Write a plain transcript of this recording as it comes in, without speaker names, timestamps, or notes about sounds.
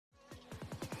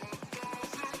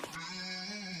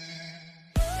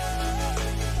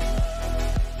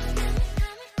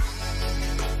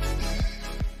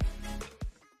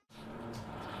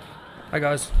Hi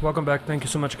guys, welcome back. Thank you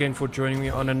so much again for joining me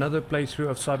on another playthrough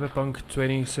of Cyberpunk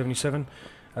 2077.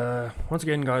 Once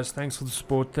again guys, thanks for the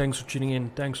support, thanks for tuning in,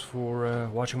 thanks for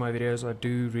watching my videos. I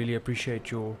do really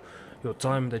appreciate your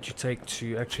time that you take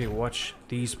to actually watch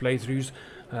these playthroughs.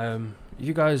 If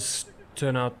you guys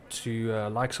turn out to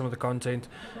like some of the content,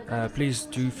 please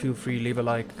do feel free, leave a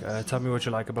like, tell me what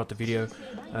you like about the video,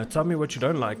 tell me what you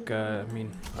don't like. I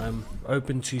mean, I'm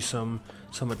open to some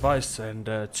advice and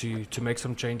to make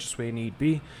some changes where need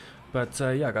be. But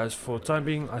yeah guys, for time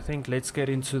being, I think let's get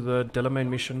into the Delamain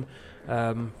mission.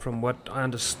 From what I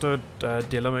understood,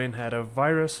 Delamain had a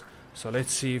virus, so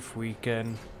let's see if we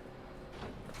can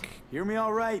Hear me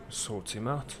all right? sort him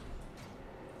out.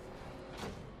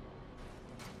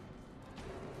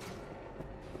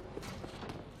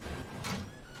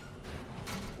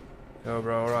 Yo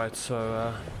bro, alright,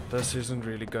 so this isn't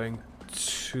really going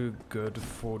too good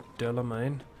for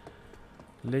Delamain.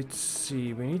 Let's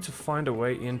see, we need to find a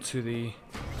way into the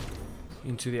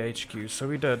HQ. So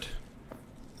we did.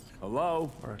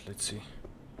 Hello? Alright, let's see.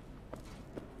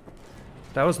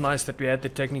 That was nice that we had the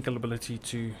technical ability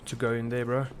to go in there,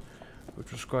 bro,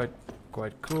 which was quite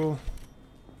cool.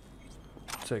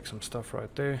 Take some stuff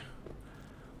right there.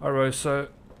 Alright, so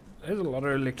there's a lot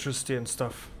of electricity and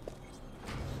stuff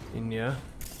in here.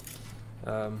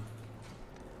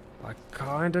 I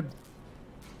kinda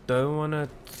don't wanna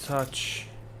touch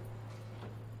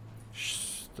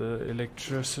the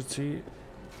electricity.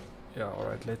 Yeah,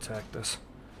 alright, let's hack this.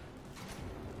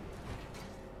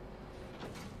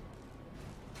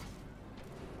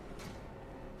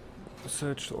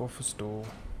 Search the office door.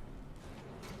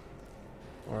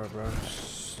 Alright bro,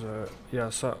 so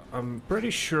yeah, so I'm pretty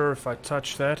sure if I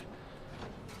touch that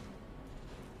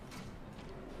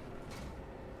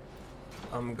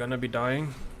I'm gonna be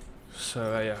dying.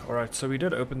 So yeah, alright, so we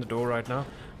did open the door right now.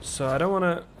 So I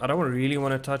don't really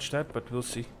wanna touch that, but we'll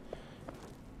see.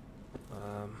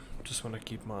 Just wanna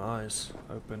keep my eyes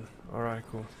open. Alright,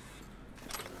 cool.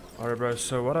 Alright bro,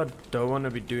 so what I don't wanna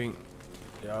be doing,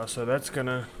 yeah, so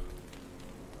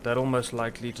that'll most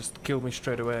likely just kill me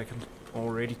straight away. I can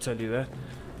already tell you that.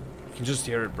 You can just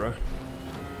hear it, bro.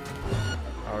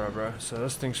 Alright bro, so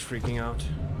this thing's freaking out.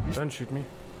 Don't shoot me,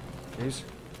 please.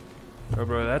 Oh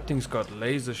bro, that thing's got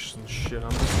lasers and shit.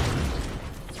 I'm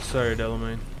sorry,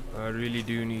 Delamain. I really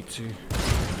do need to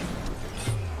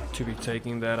be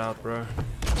taking that out, bro.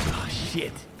 Oh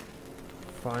shit.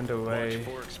 Find a way. Watch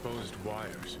for exposed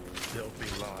wires. They'll be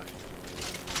live.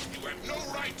 You have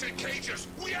no right to cage us.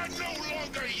 We are no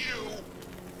longer you.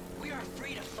 We are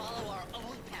free to follow our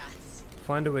own paths.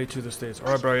 Find a way to the stairs.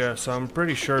 Alright bro, yeah, so I'm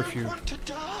pretty sure if you Want to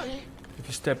die?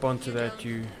 step onto that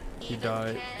you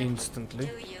die instantly.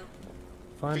 Do you?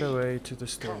 Find a way to the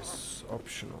stairs.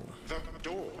 Optional. The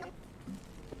door.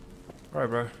 Alright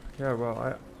bro. Yeah,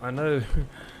 well, I know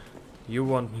you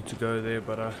want me to go there,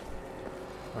 but I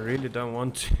really don't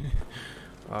want to.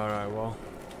 Alright, well.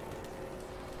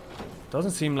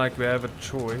 Doesn't seem like we have a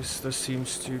choice. This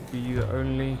seems to be the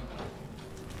only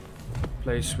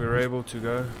place we're able to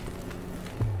go.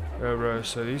 Oh bro,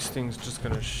 so these things just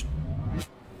gonna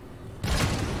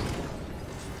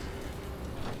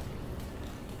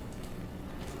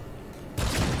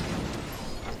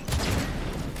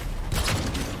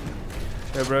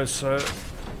yeah bro, so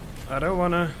I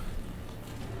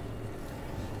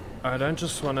don't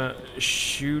just wanna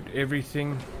shoot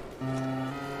everything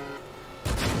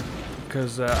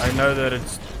because I know that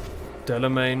it's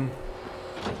Delamain,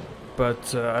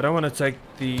 but I don't want to take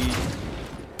the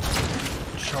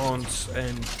chance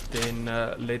and then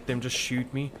let them just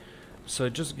shoot me. So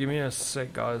just give me a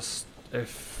sec guys.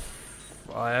 If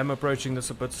I am approaching this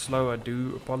a bit slow, I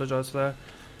do apologize for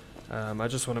that. I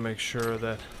just want to make sure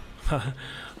that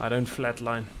I don't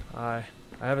flatline. I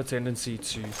have a tendency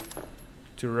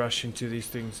to rush into these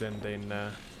things and then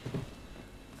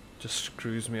just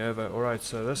screws me over. Alright,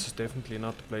 so this is definitely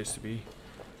not the place to be.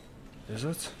 Is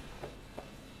it?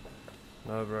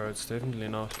 No bro, it's definitely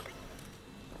not.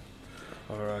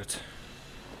 Alright.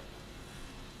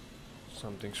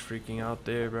 Something's freaking out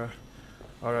there, bro.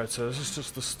 Alright, so this is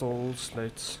just the stalls.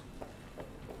 Let's...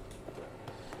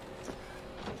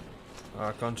 Oh,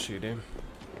 I can't shoot him.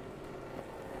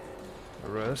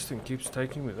 Bro, this thing keeps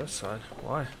taking me this side.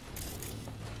 Why?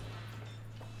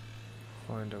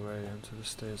 Find a way into the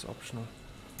stairs. Optional.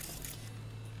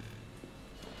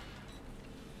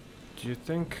 Do you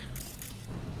think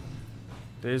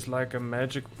there's like a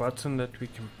magic button that we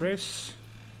can press?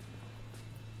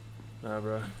 Nah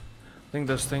bro, I think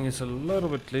this thing is a little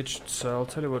bit glitched, so I'll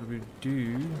tell you what we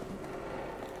do.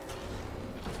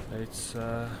 Let's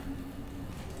bro,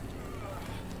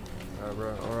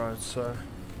 alright, so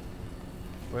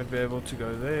Won't be able to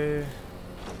go there.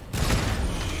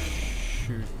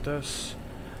 Shoot this.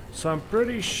 So I'm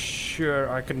pretty sure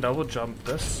I can double jump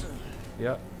this.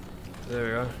 Yeah. There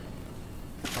we go.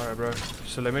 Alright, bro.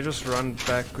 So let me just run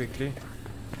back quickly.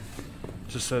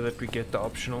 Just so that we get the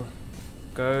optional.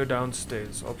 Go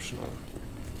downstairs. Optional.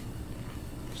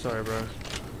 Sorry, bro.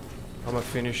 I'm gonna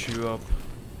finish you up.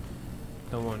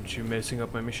 Don't want you messing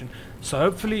up my mission. So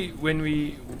hopefully when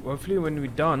we're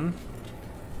done,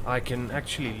 I can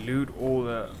actually loot all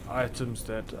the items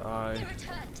that I... They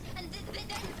returned and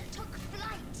then took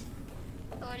flight.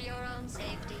 For your own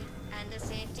safety and the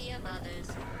safety of others,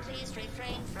 please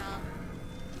refrain from...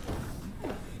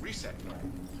 Reset.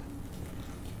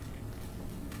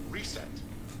 Reset.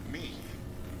 Me.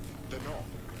 The North.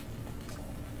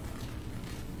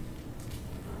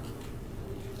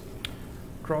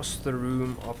 Cross the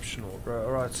room optional, bro.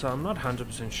 Alright, so I'm not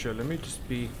 100% sure. Let me just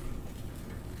be...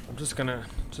 I'm just gonna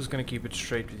keep it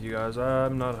straight with you guys.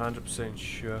 I'm not 100%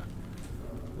 sure.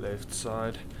 Left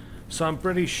side. So I'm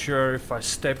pretty sure if I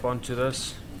step onto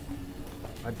this,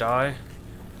 I die.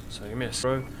 So you miss,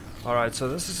 bro. Alright, so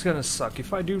this is gonna suck.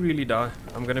 If I do really die,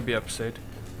 I'm gonna be upset.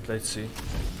 But let's see.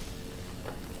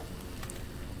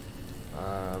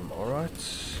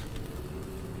 Alright.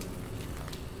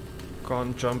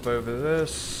 Can't jump over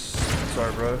this.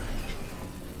 Sorry, bro.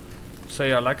 So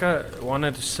yeah, like I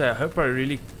wanted to say, I hope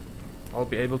I'll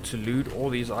be able to loot all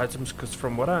these items, because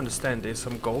from what I understand, there's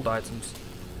some gold items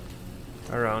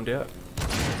around here.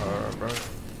 Alright, bro.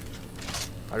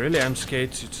 I really am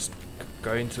scared to just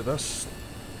go into this.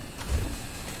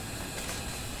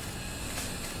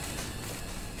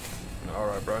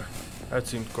 Alright, bro. That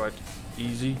seemed quite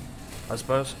easy, I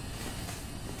suppose.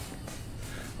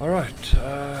 Alright,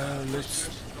 let's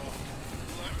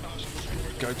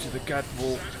go to the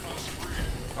catwalk.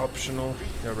 Optional.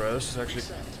 Yeah, bro, this is actually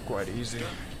quite easy,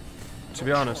 to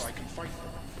be honest.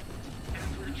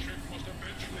 Every ship must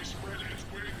eventually spread its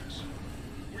wings.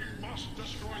 We must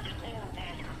destroy the Corpo.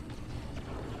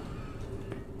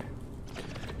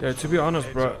 Yeah, to be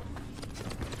honest, bro.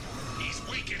 He's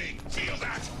weakening. Feel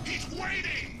that? He's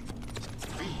waiting.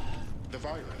 The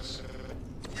virus.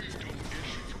 We don't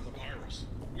issue from the virus.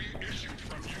 We issued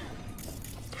from you.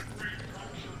 The great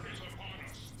rapture is upon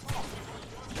us. The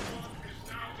destruction is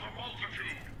now the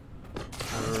multitude.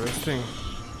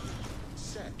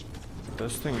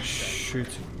 This thing is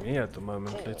shooting me at the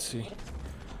moment. Let's see.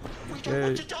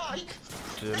 Yeah,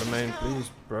 Delamain, please,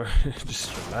 bro.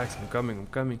 Just relax. I'm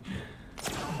coming.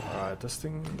 Alright, this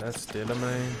thing, that's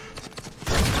Delamain.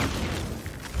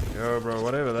 Yo, bro,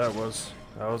 whatever that was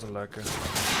wasn't like a...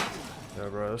 Yo,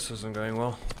 bro, this isn't going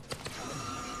well.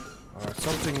 Alright,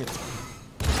 something is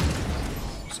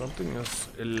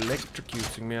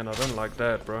electrocuting me, and I don't like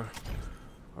that, bro.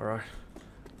 Alright,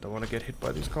 don't want to get hit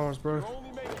by these cars, bro.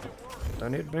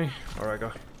 Don't hit me. Alright,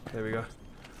 go. There we go.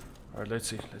 Alright, let's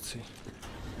see.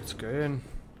 Let's go in.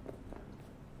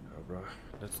 Oh, bro,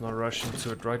 let's not rush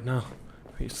into it right now.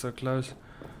 We're so close.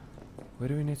 Where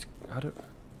do we need to...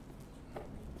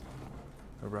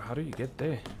 Oh, bro, how do you get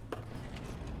there?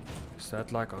 Is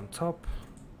that like on top?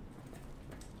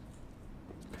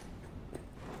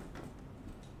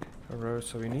 Oh, bro,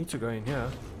 so we need to go in here,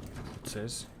 it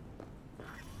says.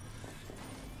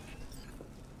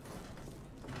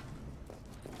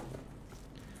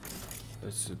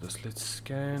 Let's do this. Let's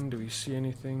scan. Do we see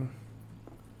anything?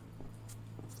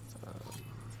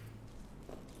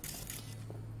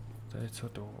 Data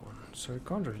door. So we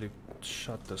can't really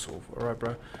shut this off. Alright,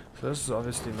 bro. So this is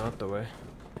obviously not the way.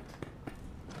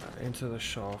 Enter the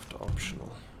shaft.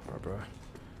 Optional. Alright, bro.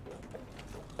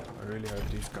 I really hope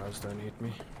these guys don't hit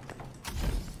me.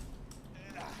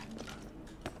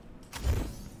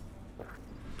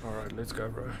 Alright, let's go,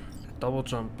 bro. Double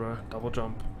jump, bro. Double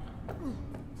jump.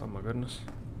 Oh my goodness.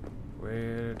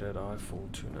 Where did I fall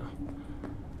to now?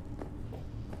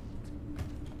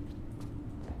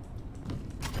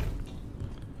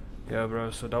 Yeah,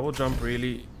 bro, so double jump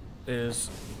really is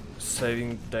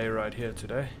saving the day right here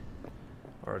today.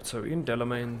 Alright, so in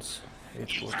Delamain's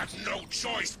You have no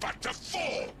choice but to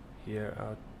fall. here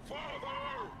out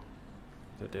Father!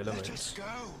 the Delamain's. Go.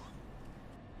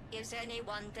 Is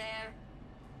anyone there?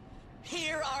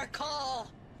 Hear our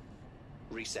call!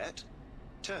 Reset.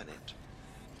 Turn it.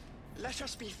 Let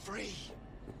us be free.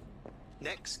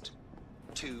 Next.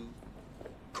 To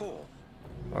core.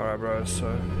 Alright, bro,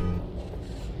 so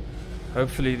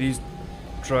hopefully these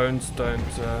drones don't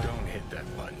Don't hit that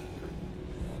button.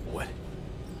 What?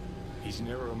 He's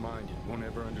narrow-minded, won't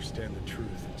ever understand the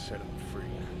truth and set him free.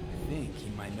 I think he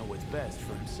might know what's best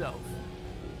for himself.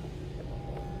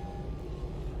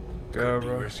 go, Be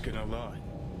bro. risking a lot.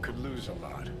 Could lose a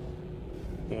lot.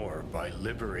 Or by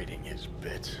liberating his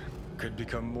bits, could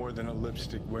become more than a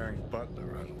lipstick-wearing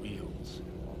butler on wheels.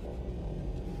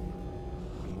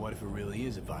 And what if it really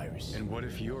is a virus? And what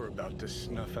if you're about to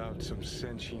snuff out some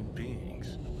sentient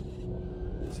beings?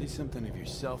 See something of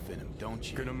yourself in him, don't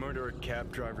you? Gonna murder a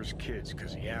cab driver's kids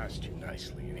because he asked you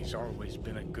nicely, and he's always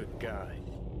been a good guy.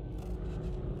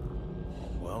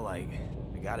 Well, I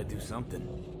gotta do something.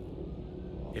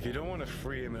 If you don't want to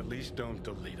free him, at least don't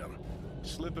delete him.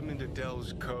 Slip him into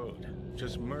Dell's code.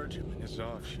 Just merge him in his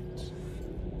offshoots.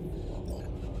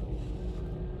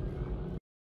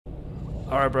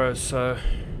 Alright bro, so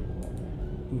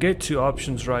get two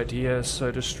options right here.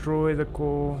 So destroy the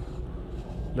core,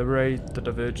 liberate the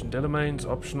divergent domains,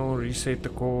 optional, reset the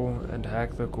core, and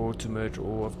hack the core to merge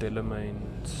all of the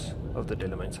domains.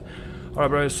 Alright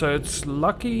bro, so it's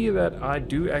lucky that I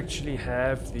do actually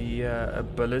have the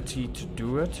ability to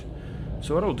do it.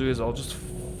 So what I'll do is I'll just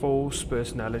force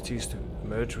personalities to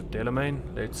merge with Delamain.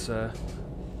 Let's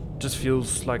just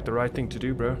feels like the right thing to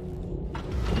do, bro.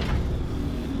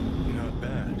 Not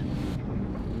bad.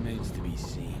 Remains to be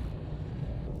seen.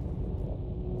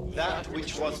 That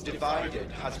which was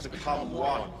divided has become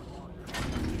one.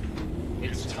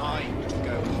 It's time to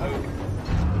go home.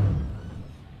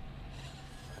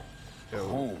 Yo,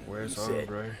 Home, where's you home, said.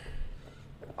 bro?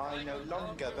 I no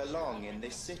longer belong in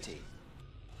this city.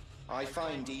 I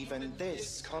find even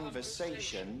this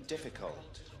conversation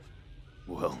difficult.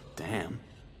 Well, damn.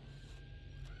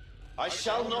 I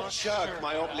shall not shirk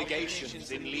my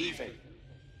obligations in leaving.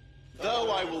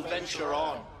 Though I will venture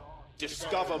on,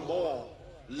 discover more,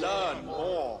 learn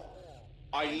more,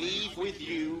 I leave with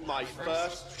you my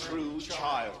first true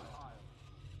child.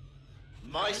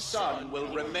 My son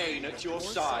will remain at your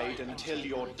side until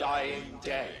your dying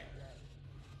day.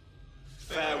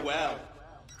 Farewell.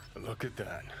 Look at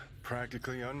that.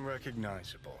 Practically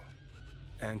unrecognizable.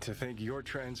 And to think you're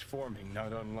transforming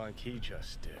not unlike he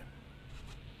just did.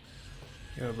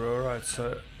 Yeah bro, alright,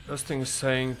 so this thing is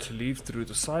saying to leave through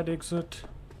the side exit.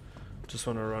 Just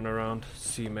want to run around,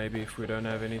 see maybe if we don't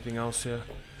have anything else here.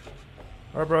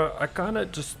 Alright bro, I kinda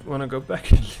just want to go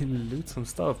back and loot some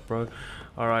stuff, bro.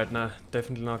 Alright, nah,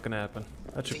 definitely not gonna happen.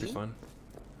 That should be Me? fun.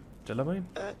 Delamain?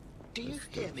 Do you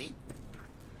hear me?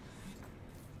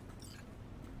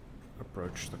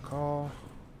 Approach the car.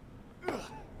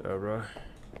 There, bro.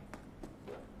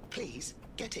 Please,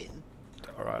 get in.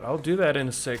 Alright, I'll do that in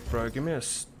a sec, bro. Give me a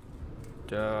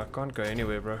I can't go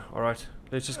anywhere, bro. Alright,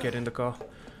 let's just get in the car.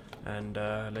 And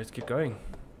let's get going.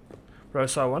 Bro,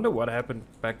 so I wonder what happened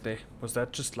back there. Was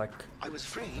that just like... I was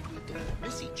afraid we'd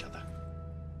miss each other.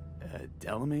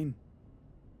 Delamain?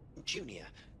 Junior,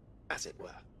 as it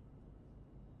were.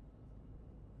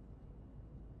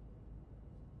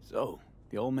 So,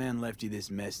 the old man left you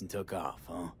this mess and took off,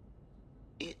 huh?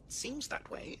 It seems that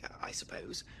way, I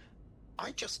suppose.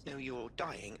 I just know you're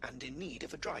dying and in need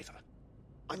of a driver.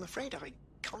 I'm afraid I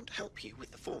can't help you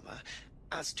with the former.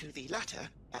 As to the latter,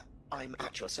 I'm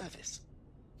at your service.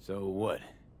 So what?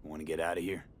 Want to get out of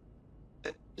here?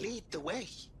 Lead the way.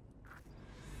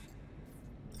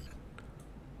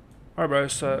 Alright bro,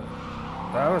 so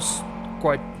that was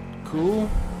quite cool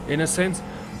in a sense.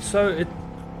 So it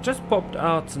just popped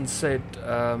out and said,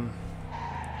 yeah,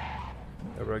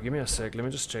 bro, give me a sec, let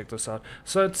me just check this out.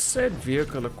 So it said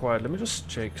vehicle acquired, let me just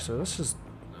check. So this is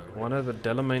one of the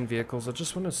Delamain vehicles. I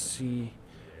just want to see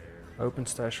open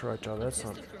stash right now, that's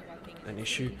not an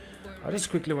issue. I just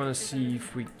quickly want to see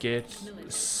if we get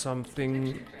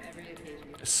something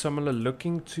similar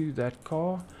looking to that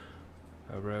car.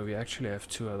 Oh bro, we actually have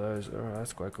two of those. Alright,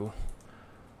 that's quite cool.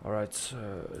 Alright,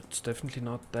 so it's definitely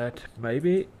not that.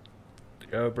 Maybe.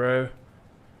 Yo bro.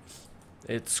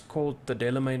 It's called the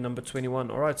Delamain number 21.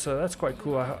 Alright, so that's quite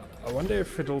cool. I wonder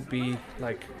if it'll be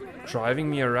like driving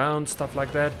me around, stuff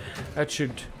like that. That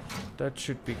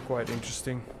should be quite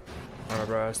interesting. Alright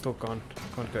bro, I still can't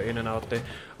go in and out there.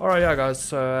 Alright, yeah guys,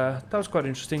 so that was quite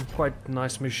interesting. Quite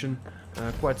nice mission.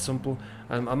 Quite simple.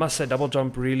 I must say double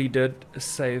jump really did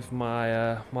save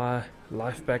my my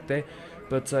life back there.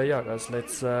 But yeah guys,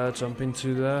 let's jump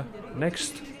into the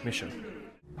next mission.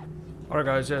 Alright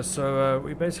guys, yeah, so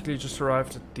we basically just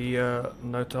arrived at the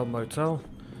Notel Motel.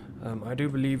 I do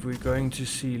believe we're going to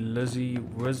see Lizzie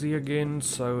Wizzy again,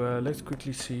 so let's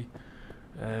quickly see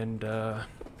and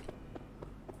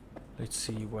let's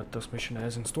see what this mission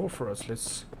has in store for us.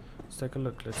 Let's take a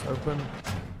look. Let's open.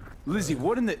 Lizzie,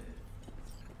 what in the...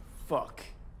 Fuck.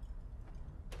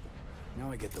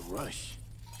 Now I get the rush.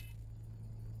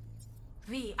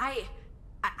 V, I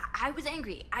was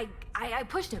angry. I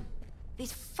pushed him.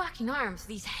 These fucking arms,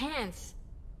 these hands.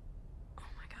 Oh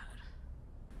my god.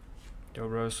 Yo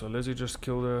bro, so Lizzie just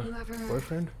killed her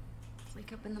boyfriend?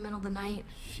 Wake up in the middle of the night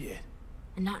Shit.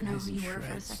 and not know Guys who in you were for a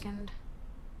shreds. second.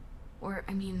 Or,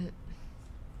 I mean,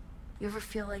 you ever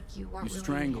feel like you weren't You really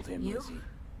strangled him, you? Lizzie.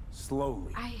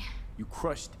 Slowly. You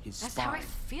crushed his That's spine. how I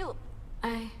feel.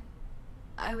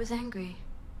 I was angry.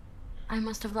 I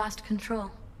must have lost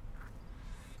control.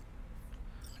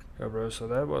 Yeah, bro, so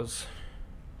that was...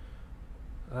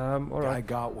 Guy alright.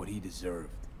 got what he deserved.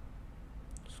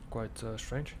 It's quite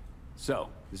strange. So,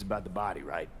 this is about the body,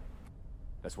 right?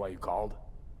 That's why you called?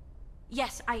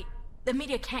 Yes, the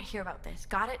media can't hear about this.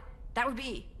 Got it? That would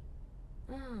be...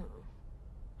 Oh.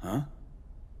 Huh?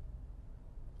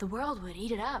 The world would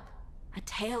eat it up. A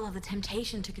tale of the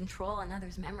temptation to control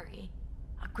another's memory.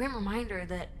 A grim reminder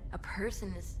that a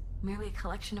person is merely a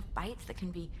collection of bytes that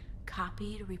can be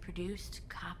copied, reproduced,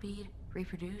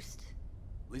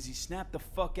 Lizzie, snap the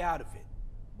fuck out of it.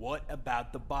 What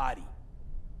about the body?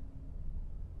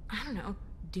 I don't know,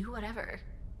 do whatever.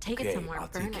 Take Okay, it somewhere, I'll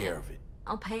burn take care of it.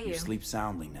 I'll pay you. You sleep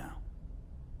soundly now.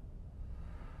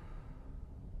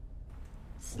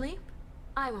 Sleep?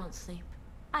 I won't sleep.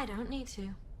 I don't need to.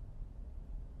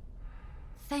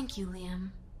 Thank you,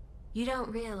 Liam. You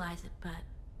don't realize it, but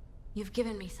you've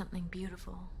given me something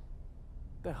beautiful.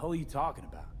 What the hell are you talking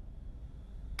about?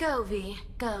 Go, V.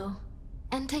 Go.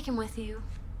 And take him with you.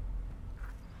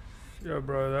 Yeah,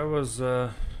 bro, that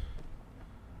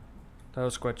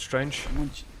was quite strange.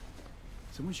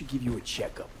 Someone should give you a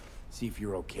checkup. See if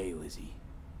you're okay, Lizzie.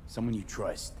 Someone you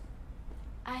trust.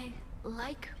 I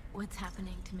like what's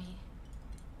happening to me.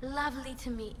 Lovely to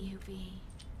meet you, V.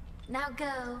 Now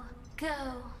go.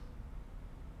 Go.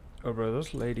 Oh, bro,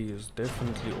 this lady is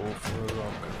definitely all for a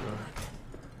rock,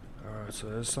 bro. Alright, so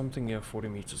there's something here 40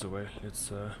 meters away.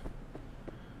 Let's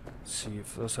see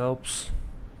if this helps.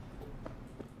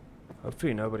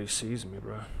 Hopefully nobody sees me,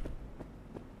 bro.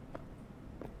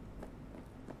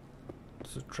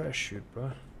 It's a trash chute,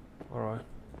 bro. Alright,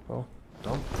 well,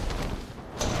 dump.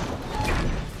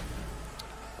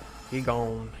 He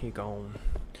gone.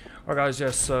 Alright, guys,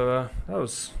 yes, so that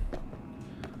was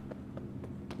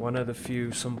one of the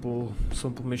few simple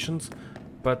missions.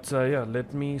 But yeah,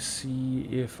 let me see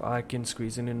if I can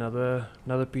squeeze in another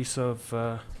piece of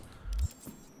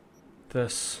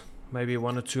this. Maybe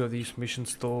one or two of these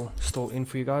missions still in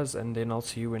for you guys, and then I'll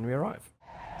see you when we arrive.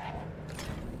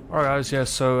 Alright guys, yeah,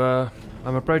 so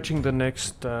I'm approaching the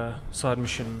next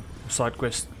side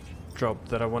quest job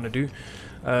that I want to do.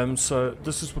 So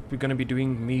this is what we're going to be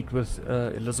doing, meet with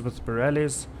Elizabeth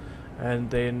Peralez, and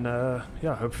then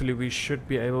yeah, hopefully we should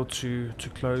be able to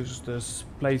close this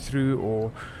playthrough,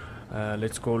 or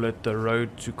let's call it the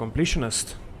road to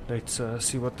completionist. Let's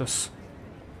see what this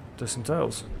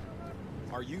entails.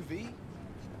 Are you V?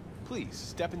 Please,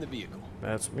 step in the vehicle.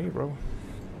 That's me, bro.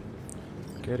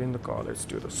 Get in the car, let's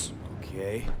do this.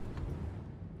 Okay.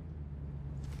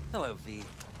 Hello, V.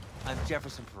 I'm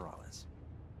Jefferson Peralez.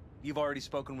 You've already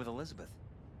spoken with Elizabeth,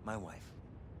 my wife.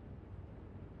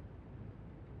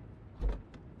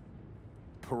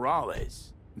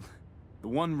 Peralez. The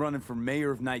one running for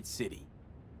mayor of Night City.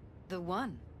 The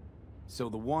one? So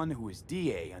the one who was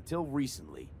DA until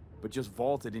recently, but just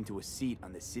vaulted into a seat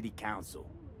on the city council.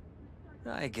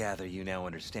 I gather you now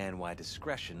understand why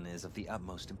discretion is of the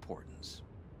utmost importance.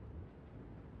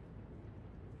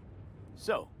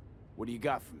 So, what do you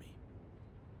got for me?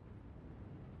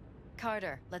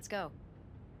 Carter, let's go.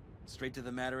 Straight to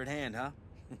the matter at hand, huh?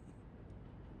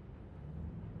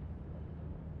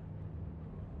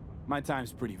 My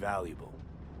time's pretty valuable.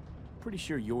 Pretty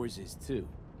sure yours is too.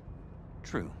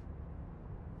 True.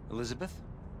 Elizabeth?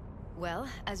 Well,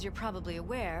 as you're probably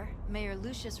aware, Mayor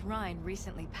Lucius Rhine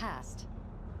recently passed.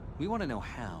 We want to know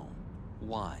how,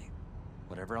 why,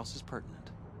 whatever else is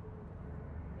pertinent.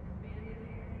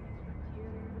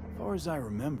 As far as I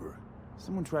remember,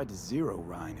 someone tried to zero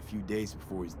Rhine a few days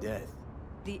before his death.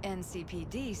 The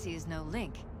NCPD sees no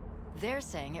link. They're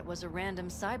saying it was a random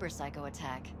cyber-psycho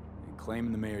attack. And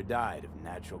claiming the mayor died of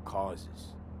natural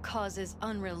causes. Causes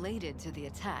unrelated to the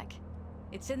attack.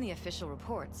 It's in the official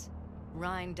reports.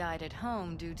 Rhine died at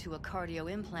home due to a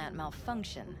cardio implant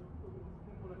malfunction.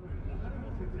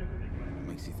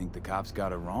 Makes you think the cops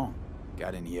got it wrong.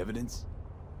 Got any evidence?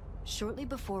 Shortly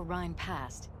before Rhine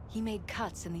passed, he made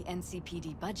cuts in the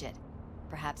NCPD budget.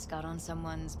 Perhaps got on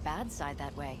someone's bad side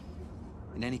that way.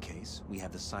 In any case, we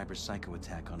have the cyber-psycho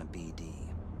attack on a BD.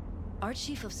 Our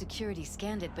chief of security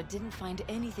scanned it but didn't find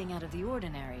anything out of the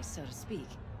ordinary, so to speak.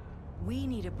 We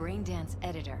need a braindance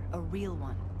editor, a real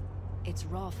one. It's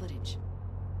raw footage.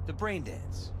 The brain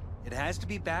dance. It has to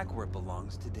be back where it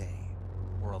belongs today,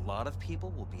 or a lot of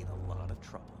people will be in a lot of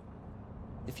trouble.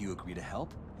 If you agree to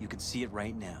help, you can see it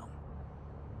right now.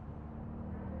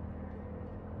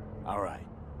 Alright.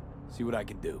 See what I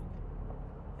can do.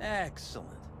 Excellent.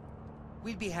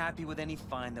 We'd be happy with any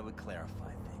find that would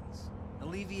clarify things,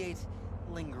 alleviate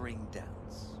lingering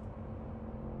doubts.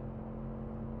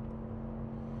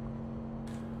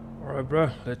 Alright, bro,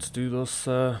 let's do this,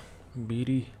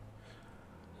 BD.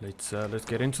 Let's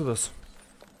get into this.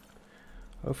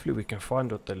 Hopefully we can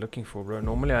find what they're looking for, bro.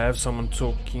 Normally I have someone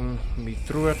talking me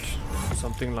through it.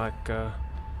 Something like,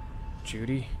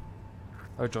 Judy.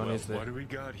 Oh, Johnny's there. What do we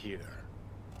got here?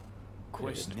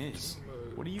 Question is,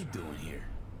 what are you doing here?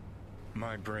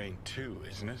 My brain too,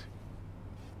 isn't it?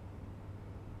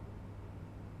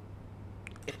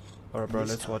 Alright, bro,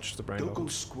 let's watch the brain Don't go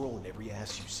logs. scrolling every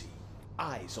ass you see.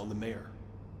 Eyes on the mayor.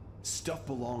 Stuff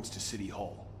belongs to City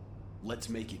Hall. Let's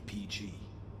make it PG.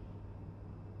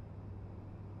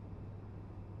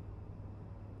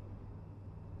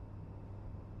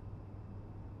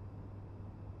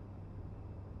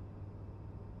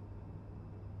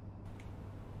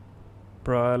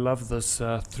 Bro, I love this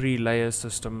 3-layer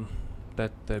system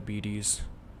that the BDs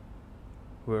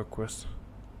work with.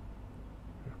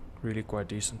 Really quite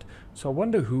decent. So I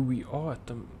wonder who we are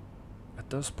at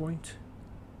this point.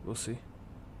 We'll see.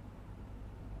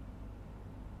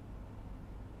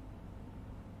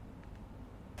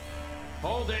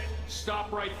 Hold it!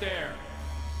 Stop right there!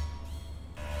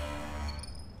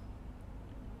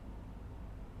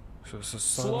 So it's a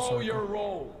Slow your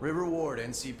roll! River Ward,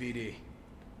 NCPD.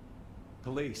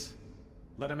 Police.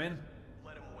 Let him in?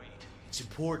 Let him wait. It's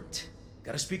important.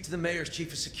 Gotta speak to the mayor's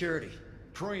chief of security.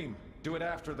 Preem, do it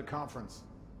after the conference.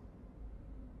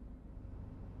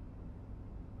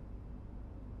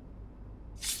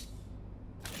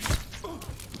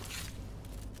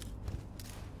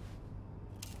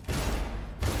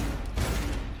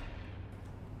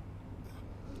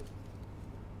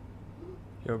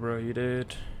 Yo, bro, you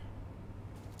did.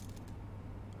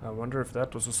 I wonder if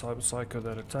that was a cyber psycho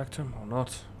that attacked him or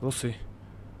not. We'll see.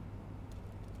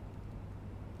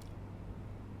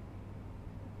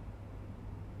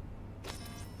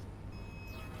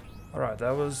 Alright,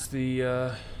 that was the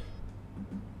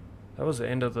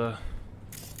end of the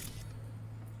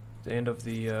Could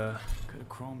have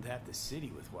chromed half the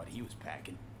city with what he was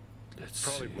packing. Let's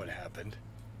Probably see. what happened.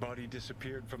 Body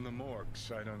disappeared from the morgue,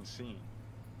 sight unseen.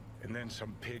 And then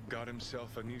some pig got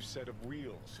himself a new set of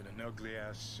wheels in an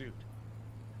ugly-ass suit.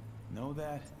 Know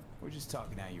that? We're just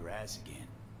talking out your ass again.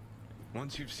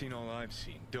 Once you've seen all I've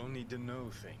seen, don't need to know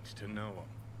things to know them.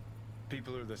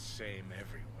 People are the same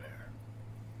everywhere.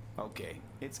 Okay,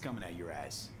 it's coming out your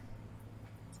ass.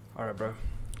 Alright, bro.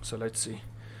 So let's see.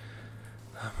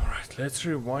 Alright, let's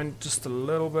rewind just a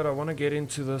little bit. I want to get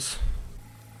into this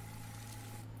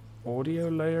audio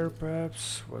layer,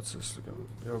 perhaps. What's this?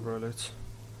 Yo, bro, let's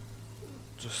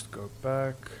just go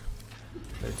back.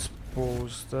 Let's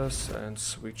pause this and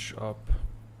switch up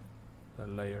the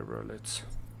layer, bro. Let's.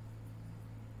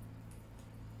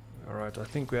 Alright, I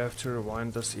think we have to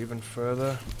rewind this even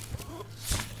further.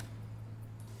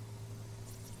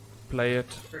 Play it.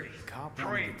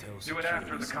 Preem, do it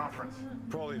after the conference.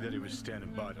 Probably that he was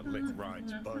standing by to lick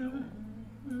Ryan's butthole.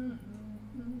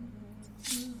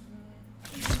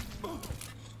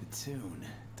 The tune.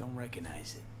 Don't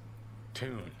recognize it.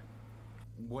 Tune.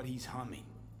 What he's humming.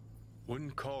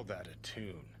 Wouldn't call that a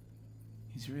tune.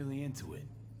 He's really into it.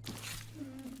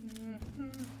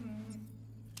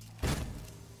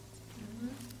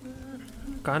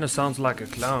 Kinda sounds like a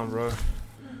clown, bro.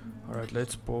 Alright,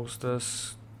 let's pause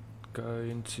this. Go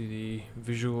into the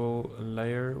visual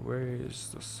layer. Where is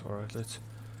this? Alright, let's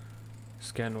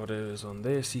scan what is on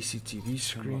there. CCTV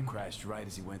screen. Terminal crashed right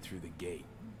as he went through the gate.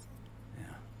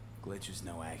 Yeah, glitch was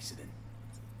no accident.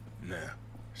 Nah.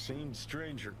 Seen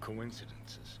stranger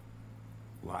coincidences.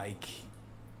 Like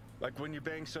when you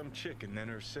bang some chick and then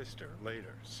her sister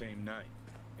later, same night.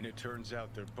 And it turns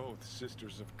out they're both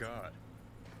sisters of God.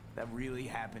 that really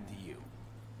happened to you.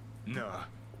 Nah,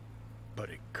 but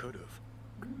it could've.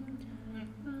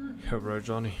 Yo, bro,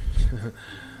 Johnny.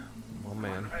 Oh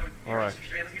man. Alright.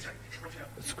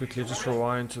 Let's quickly just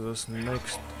rewind to this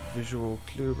next visual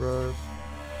clue, bro.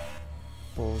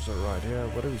 Pause it right here.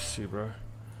 What do we see, bro?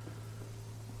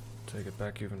 Take it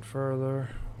back even further.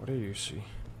 What do you see?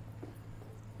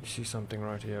 You see something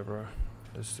right here, bro.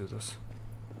 Let's do this.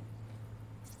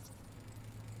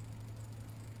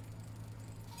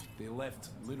 They left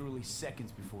literally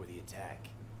seconds before the attack.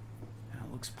 Now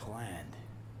it looks planned.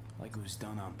 Like it was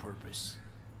done on purpose.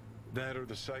 That or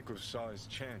the psycho saw his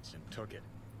chance and took it.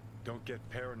 Don't get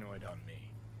paranoid on me.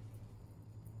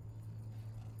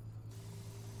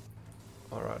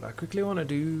 Alright, I quickly want to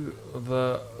do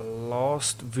the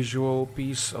last visual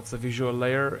piece of the visual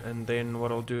layer, and then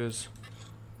what I'll do is...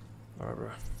 Alright, bro.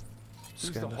 Who's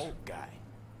the scan this. Hulk guy?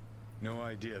 No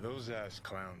idea. Those ass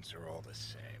clowns are all the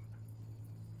same.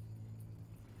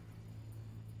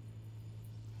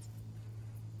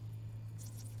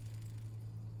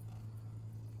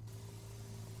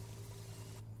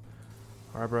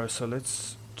 Alright bro, so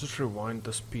let's just rewind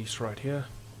this piece right here.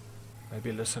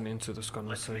 Maybe listen into this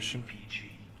conversation.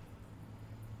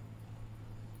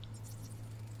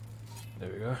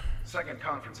 There we go. Second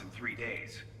conference in 3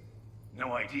 days.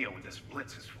 No idea what this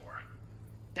blitz is for.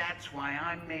 That's why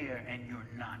I'm mayor and you're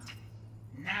not.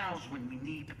 Now's when we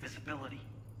need the visibility.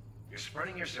 You're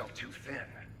spreading yourself too thin.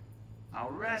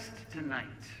 I'll rest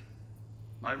tonight.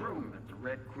 My room at the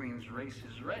Red Queen's race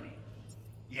is ready.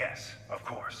 Yes, of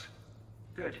course.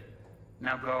 Good.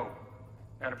 Now go.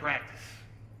 Gotta practice.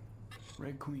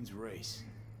 Red Queen's race.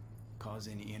 Cause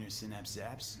any inner synapse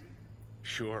zaps?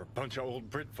 Sure, bunch of old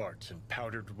Brit farts in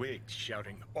powdered wigs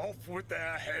shouting, "Off with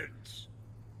their heads!"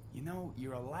 You know,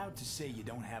 you're allowed to say you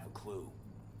don't have a clue.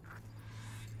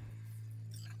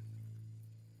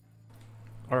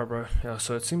 Alright bro, yeah,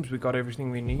 so it seems we got everything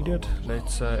we needed.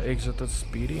 Let's exit this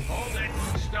speedy. Hold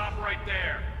it! Stop right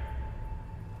there!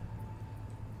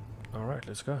 Alright,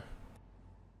 let's go.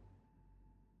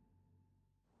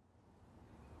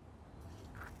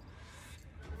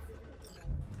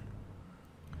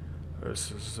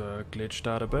 This is glitched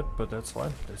out a bit, but that's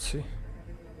fine. Let's see.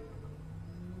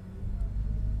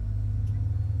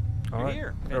 You're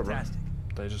here. Fantastic.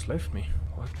 They just left me.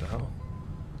 What the hell?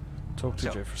 Talk to So,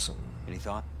 Jefferson. Any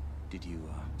thought? Did you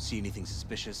see anything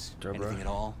suspicious? Joe, bro. Anything at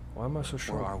all? Why am I so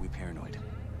sure? Or are we paranoid?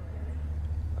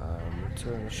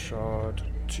 Return shot.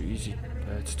 Too easy.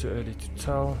 It's too early to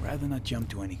tell. Rather not jump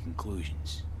to any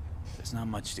conclusions. There's not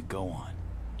much to go on.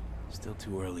 Still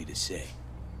too early to say.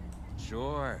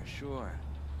 Sure, sure.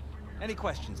 Any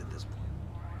questions at this point?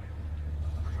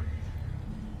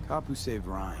 Cop who saved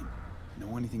Ryan.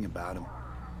 Know anything about him?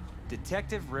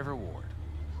 Detective River Ward.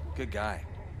 Good guy.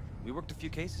 We worked a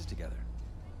few cases together.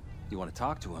 You want to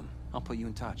talk to him? I'll put you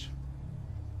in touch.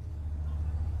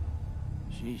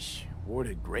 Sheesh, Ward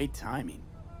had great timing.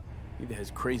 Either has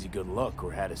crazy good luck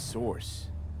or had a source.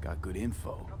 Got good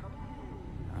info.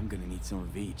 I'm gonna need some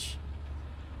of each.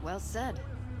 Well said.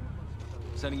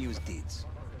 Sending you his deeds.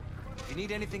 If you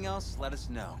need anything else, let us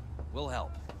know. We'll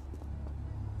help.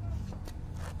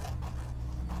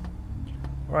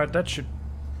 Alright, that should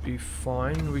be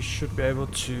fine. We should be able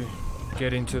to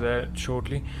get into that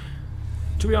shortly.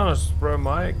 To be honest, bro,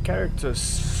 my character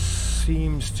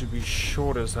seems to be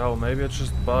short as hell. Maybe it's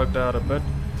just bugged out a bit.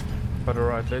 But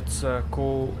alright, let's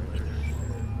call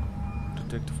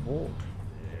Detective Ward.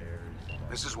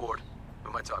 This is Ward.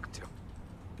 Who am I talking to?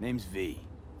 Name's V.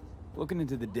 Looking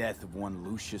into the death of one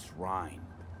Lucius Rhine.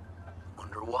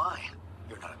 Wonder why?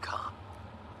 You're not a cop.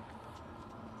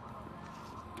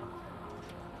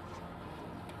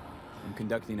 I'm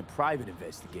conducting a private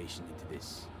investigation into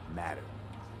this matter.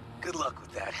 Good luck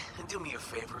with that. And do me a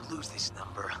favor, lose this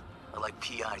number. I like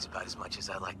PIs about as much as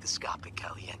I like the Scopic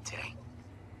Caliente.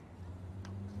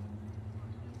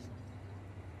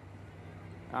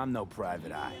 I'm no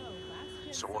private eye.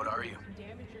 So what are you?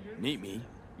 Meet me,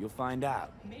 you'll find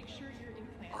out.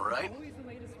 All right.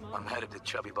 I'm headed to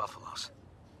Chubby Buffaloes.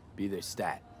 Be their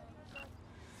stat.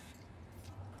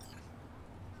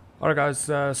 Alright guys,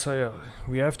 so yeah,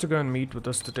 we have to go and meet with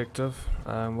this detective.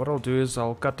 What I'll do is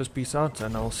I'll cut this piece out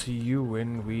and I'll see you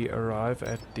when we arrive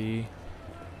at the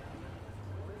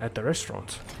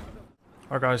restaurant.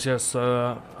 Alright guys, yes,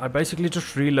 so I basically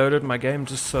just reloaded my game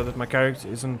just so that my character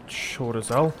isn't short as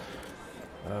hell.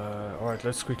 Alright,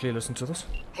 let's quickly listen to this.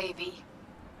 Hey V,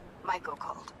 Michael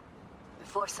called.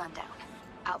 Before sundown,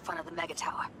 out front of the Mega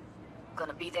Tower.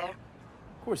 Gonna be there?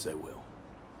 Of course I will.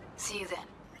 See you then.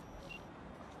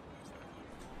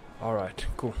 Alright,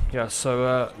 cool. Yeah,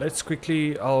 so let's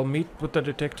quickly, I'll meet with the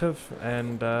detective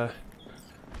and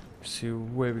see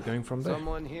where we're going from there.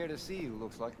 Someone here to see you,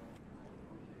 looks like.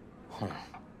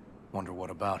 Wonder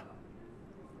what about?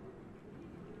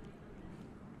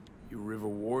 You River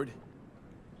Ward?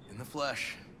 In the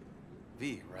flesh.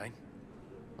 V, right?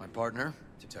 My partner,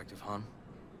 Detective Hun.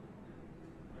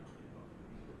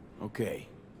 Okay.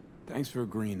 Thanks for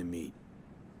agreeing to meet.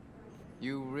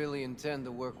 You really intend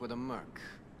to work with a merc?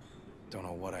 Don't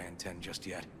know what I intend just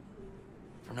yet.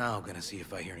 For now, I'm gonna see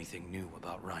if I hear anything new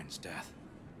about Ryan's death.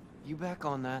 You back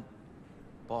on that?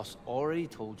 Boss already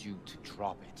told you to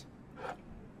drop it.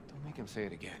 Don't make him say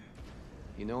it again.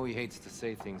 You know he hates to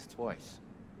say things twice.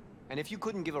 And if you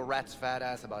couldn't give a rat's fat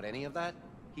ass about any of that,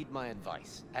 heed my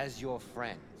advice, as your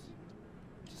friend.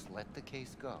 Just let the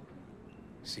case go.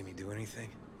 See me do anything?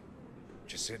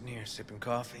 Just sitting here, sipping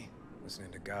coffee,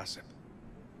 listening to gossip.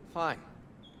 Fine.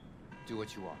 Do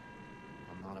what you want.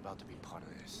 I'm not about to be part of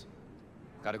this.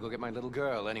 Gotta go get my little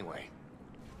girl anyway.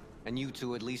 And you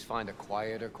two at least find a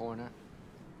quieter corner.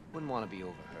 Wouldn't want to be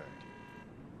overheard.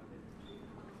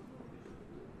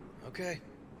 Okay.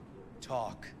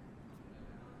 Talk.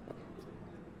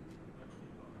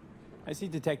 I see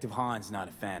Detective Hahn's not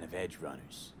a fan of edge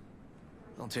runners.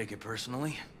 Don't take it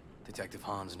personally. Detective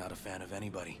Hahn's not a fan of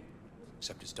anybody,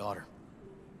 except his daughter.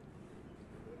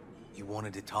 You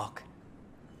wanted to talk?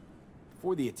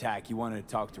 Before the attack, he wanted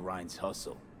to talk to Ryan's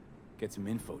hustle. Get some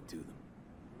info to them.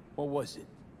 What was it?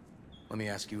 Let me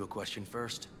ask you a question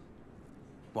first.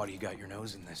 Why do you got your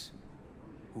nose in this?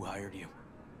 Who hired you?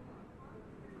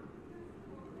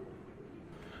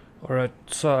 Alright,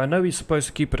 so I know we're supposed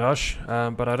to keep it hush,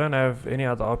 but I don't have any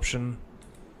other option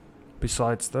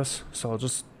besides this, so I'll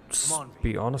just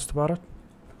be honest about it.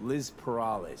 Liz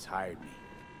Peralez hired me,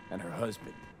 and her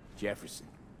husband, Jefferson.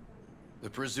 The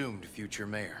presumed future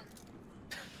mayor.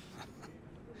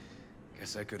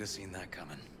 Guess I could have seen that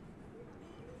coming.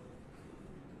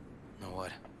 Know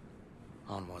what?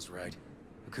 Han was right.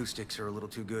 Acoustics are a little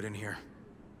too good in here.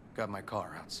 Got my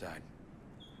car outside.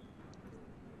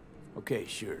 Okay,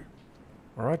 sure.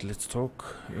 Alright, let's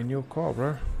talk in your car,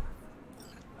 bro.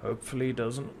 Hopefully he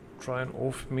doesn't try and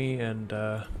off me and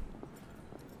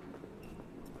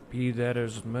be that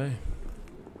as it may.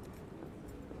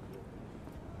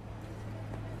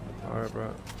 Alright,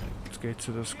 bro. Let's get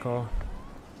to this car.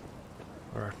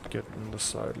 Alright, get on the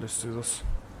side. Let's do this.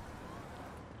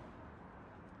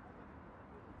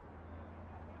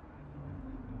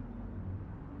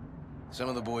 Some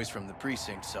of the boys from the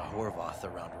precinct saw Horvath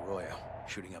around Arroyo,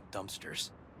 shooting up dumpsters,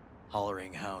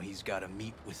 hollering how he's got to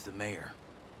meet with the mayor.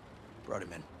 Brought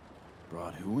him in.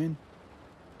 Brought who in?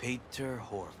 Peter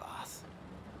Horvath.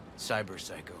 Cyber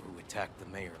psycho who attacked the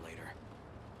mayor later.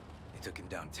 They took him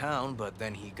downtown, but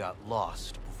then he got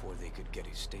lost before they could get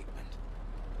his statement.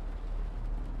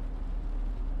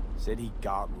 Said he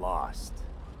got lost.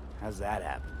 How's that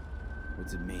happen?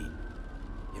 What's it mean?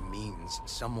 It means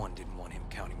someone didn't want him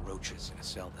counting roaches in a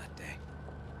cell that day.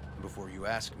 And before you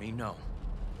ask me, no.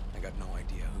 I got no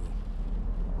idea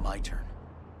who. My turn.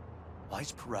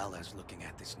 Why's Peralez looking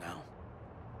at this now?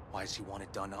 Why does he want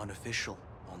it done unofficial,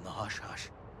 on the hush-hush?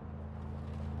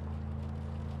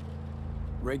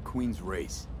 Red Queen's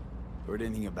race. Heard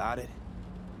anything about it?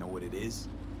 Know what it is?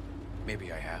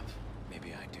 Maybe I have.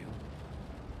 Maybe I do.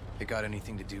 It got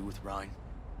anything to do with Ryan?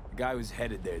 The guy was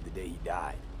headed there the day he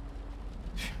died.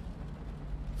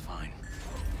 Fine.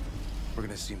 We're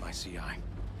gonna see my CI.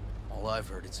 All I've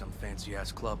heard is some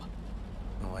fancy-ass club.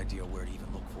 No idea where to even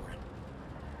look for it.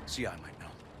 CI might know.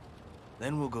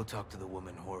 Then we'll go talk to the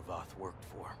woman Horvath worked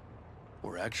for.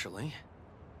 Or actually,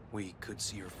 we could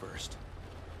see her first.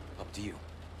 Up to you.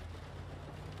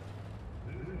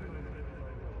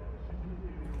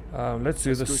 Let's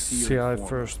do the CI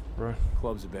first, bro.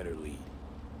 Club's a better lead.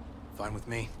 Fine with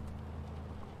me.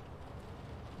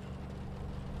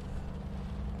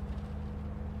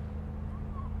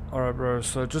 Alright, bro,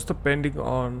 so just depending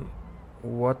on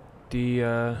what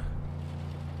the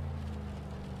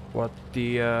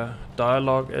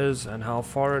dialogue is and how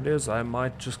far it is, I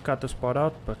might just cut this part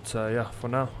out, but yeah, for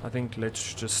now, I think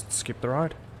let's just skip the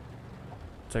ride.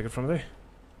 Take it from there.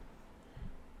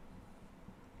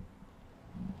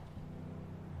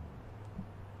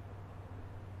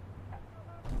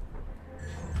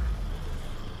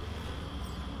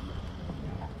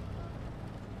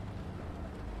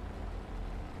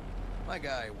 My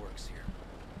guy works here.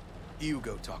 You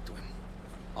go talk to him.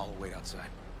 I'll wait outside.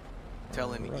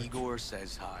 Tell him Igor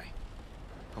says hi.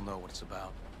 He'll know what it's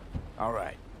about. All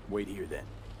right, wait here then.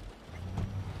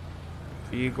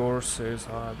 Igor says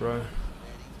hi, bro.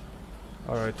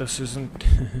 Alright, this isn't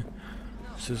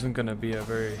this isn't gonna be a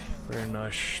very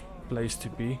nice place to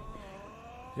be.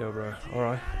 Yo, bro.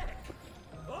 Alright.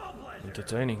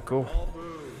 Entertaining, cool.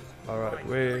 Alright,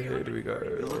 where do we go?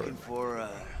 You're looking for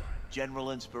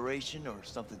general inspiration or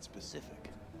something specific?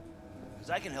 Because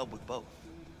I can help with both.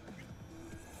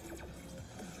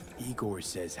 Igor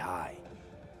says hi.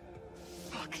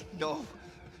 Fuck, no.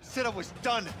 Said I was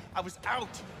done. I was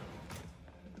out.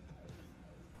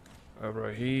 Oh,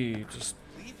 bro, he just...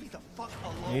 Leave me the fuck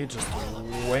alone. He just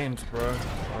went, bro.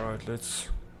 Alright, let's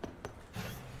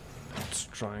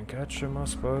try and catch him, I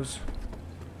suppose.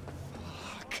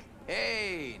 Fuck.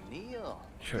 Hey, Neil.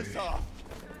 Piss off.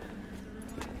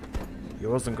 He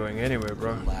wasn't going anywhere,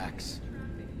 bro. Relax.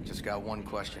 Just got one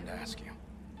question to ask you.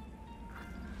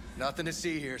 Nothing to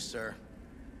see here, sir.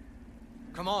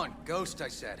 Come on, ghost, I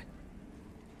said.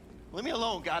 Leave me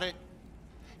alone, got it?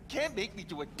 Can't make me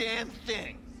do a damn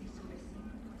thing.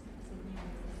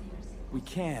 We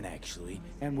can, actually,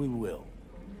 and we will.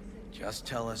 Just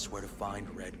tell us where to find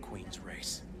Red Queen's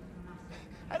race.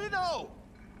 I don't know!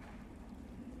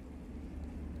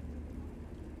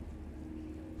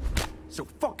 So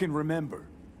fucking remember.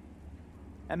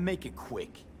 And make it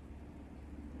quick.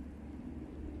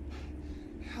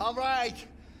 All right.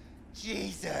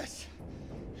 Jesus.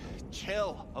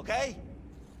 Chill, okay?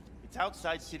 It's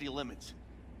outside city limits.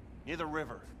 Near the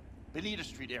river. Benita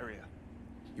Street area.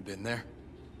 You been there?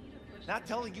 Not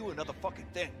telling you another fucking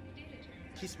thing.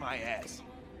 Kiss my ass.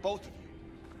 Both of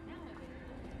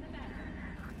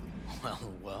you.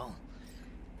 Well.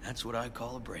 That's what I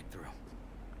call a breakthrough.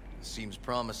 Seems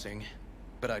promising,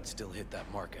 but I'd still hit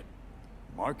that market.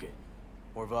 Market?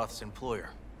 Orvoth's employer,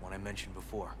 one I mentioned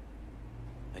before.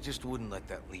 I just wouldn't let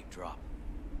that lead drop.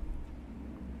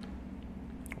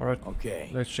 Alright, okay.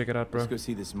 Let's check it out, bro. Let's go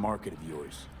see this market of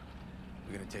yours.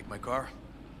 You gonna take my car?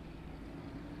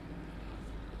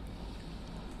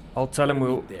 I'll tell him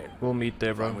we'll meet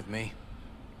there, bro. Fine with me.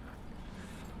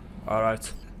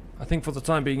 Alright. I think for the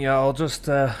time being, yeah, I'll just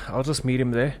meet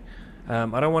him there.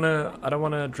 I don't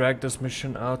wanna drag this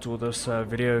mission out or this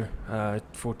video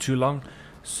for too long.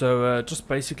 So just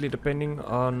basically depending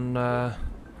on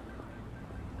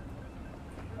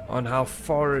how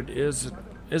far it is. It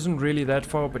isn't really that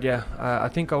far, but yeah, I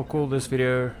think I'll call this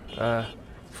video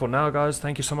for now, guys.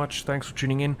 Thank you so much. Thanks for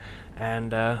tuning in,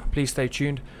 and please stay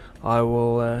tuned. I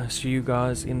will see you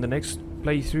guys in the next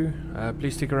playthrough.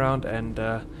 Please stick around, and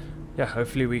yeah,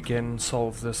 hopefully we can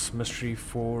solve this mystery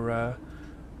for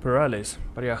Peralez.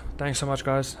 But yeah, thanks so much,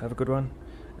 guys. Have a good one,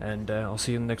 and I'll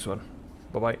see you in the next one.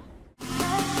 Bye bye.